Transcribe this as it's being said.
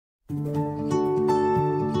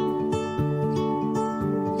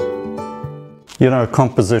You know,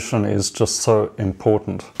 composition is just so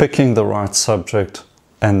important. Picking the right subject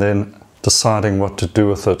and then deciding what to do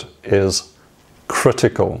with it is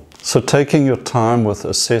critical. So taking your time with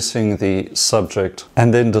assessing the subject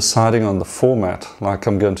and then deciding on the format, like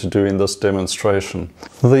I'm going to do in this demonstration.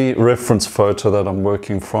 The reference photo that I'm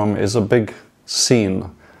working from is a big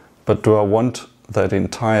scene, but do I want that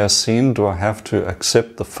entire scene? Do I have to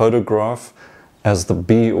accept the photograph as the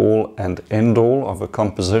be-all and end-all of a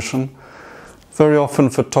composition? Very often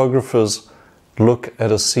photographers look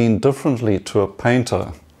at a scene differently to a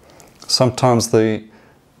painter. Sometimes the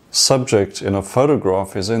subject in a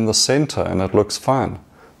photograph is in the center and it looks fine,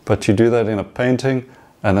 but you do that in a painting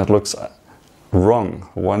and it looks wrong,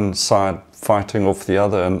 one side fighting off the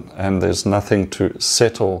other, and there's nothing to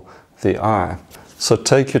settle the eye. So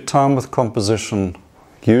take your time with composition,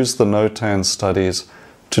 use the NOTAN studies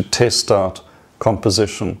to test out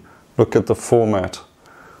composition, look at the format,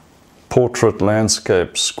 portrait,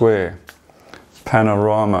 landscape, square,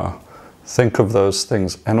 panorama. Think of those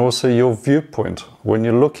things, and also your viewpoint when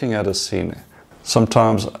you're looking at a scene.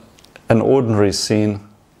 Sometimes an ordinary scene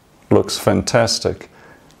looks fantastic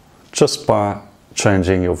just by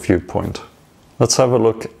changing your viewpoint. Let's have a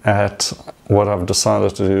look at what I've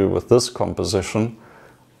decided to do with this composition.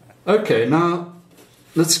 Okay, now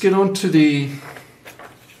let's get on to the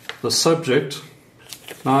subject.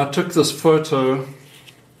 Now I took this photo.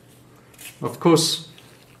 Of course,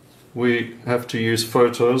 we have to use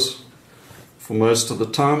photos for most of the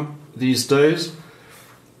time these days.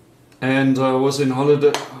 And I was on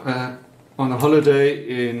a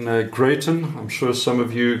holiday in Greyton. I'm sure some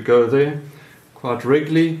of you go there quite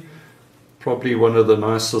regularly. Probably one of the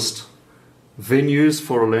nicest venues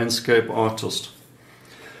for a landscape artist.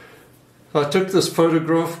 I took this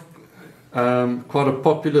photograph, quite a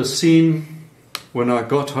popular scene. When I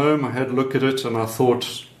got home, I had a look at it and I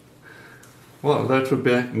thought, well, that would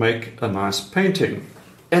make a nice painting.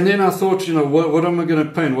 And then I thought, you know, what am I going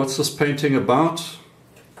to paint? What's this painting about?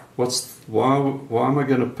 Why am I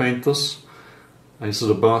going to paint this? Is it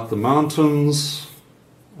about the mountains,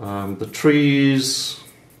 the trees,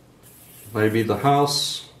 maybe the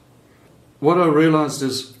house? What I realized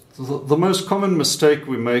is the most common mistake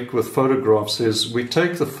we make with photographs is we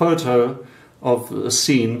take the photo of a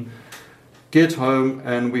scene, get home,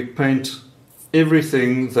 and we paint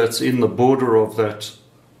everything that's in the border of that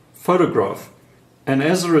photograph. And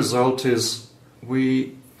as a result is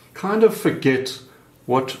we kind of forget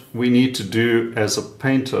what we need to do as a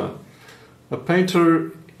painter. A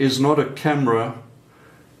painter is not a camera.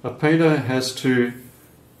 A painter has to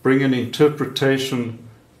bring an interpretation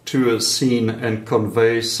to a scene and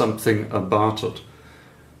convey something about it.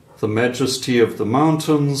 The majesty of the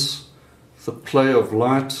mountains, the play of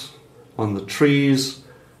light on the trees,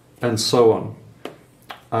 and so on.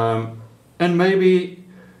 And maybe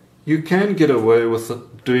you can get away with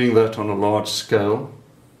doing that on a large scale,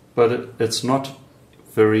 but it's not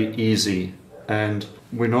very easy. And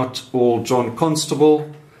we're not all John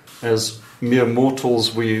Constable. As mere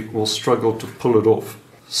mortals, we will struggle to pull it off.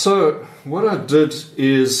 So what I did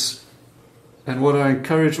is, and what I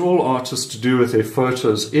encourage all artists to do with their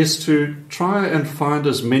photos, is to try and find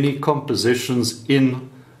as many compositions in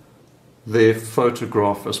their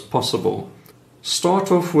photograph as possible.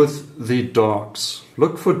 Start off with the darks.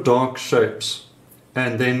 Look for dark shapes,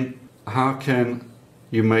 and then how can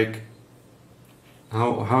you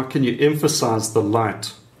emphasize the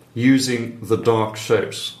light using the dark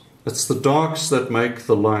shapes? It's the darks that make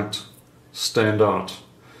the light stand out.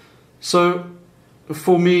 So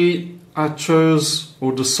for me, I chose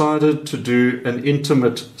or decided to do an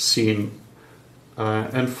intimate scene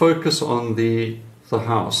and focus on the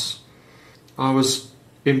house. I was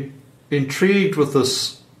intrigued with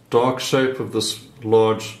this dark shape of this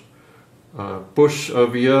large bush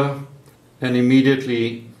over here, and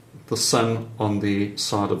immediately the sun on the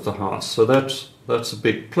side of the house. So that's a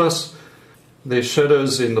big plus. There's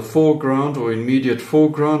shadows in the foreground or immediate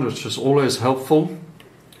foreground, which is always helpful.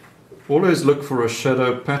 Always look for a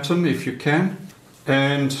shadow pattern if you can,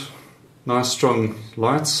 and nice strong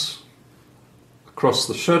lights across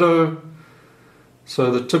the shadow.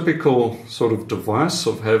 So the typical sort of device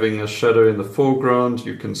of having a shadow in the foreground,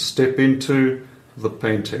 you can step into the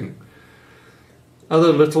painting.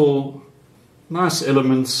 Other little nice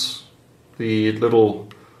elements, the little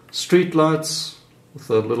street lights with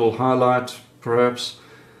a little highlight perhaps,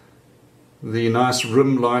 the nice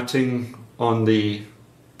rim lighting on the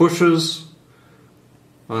bushes,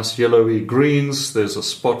 nice yellowy greens, there's a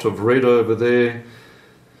spot of red over there,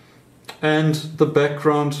 and the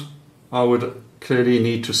background I would clearly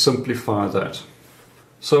need to simplify that.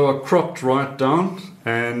 So I cropped right down,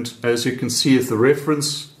 and as you can see at the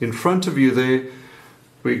reference in front of you there,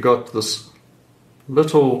 we got this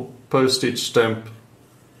little postage stamp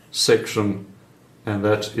section, and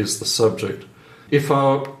that is the subject. If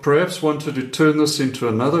I perhaps wanted to turn this into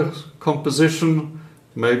another composition,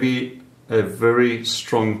 maybe a very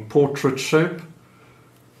strong portrait shape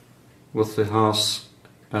with the house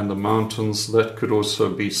and the mountains, that could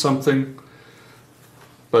also be something.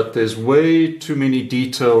 But there's way too many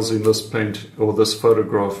details in this paint or this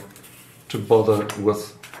photograph to bother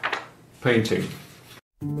with painting.